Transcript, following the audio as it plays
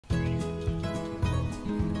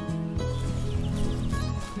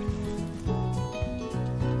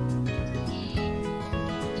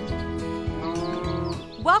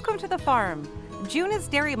Welcome to the farm. June is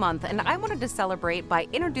Dairy Month, and I wanted to celebrate by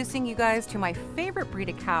introducing you guys to my favorite breed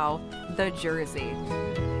of cow, the Jersey.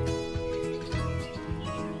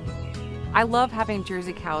 I love having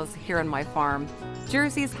Jersey cows here on my farm.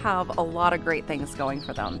 Jerseys have a lot of great things going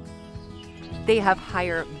for them. They have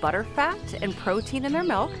higher butter fat and protein in their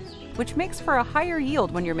milk, which makes for a higher yield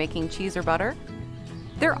when you're making cheese or butter.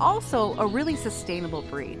 They're also a really sustainable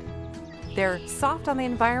breed. They're soft on the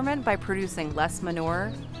environment by producing less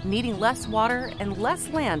manure, needing less water, and less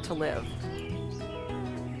land to live.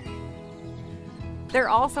 They're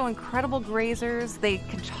also incredible grazers. They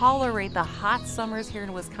can tolerate the hot summers here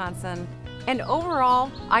in Wisconsin. And overall,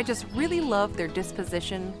 I just really love their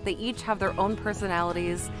disposition. They each have their own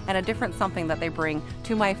personalities and a different something that they bring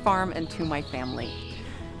to my farm and to my family.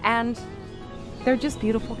 And they're just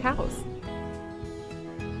beautiful cows.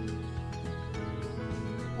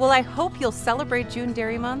 Well, I hope you'll celebrate June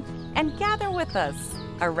Dairy Month and gather with us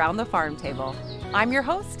around the farm table. I'm your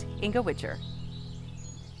host, Inga Witscher.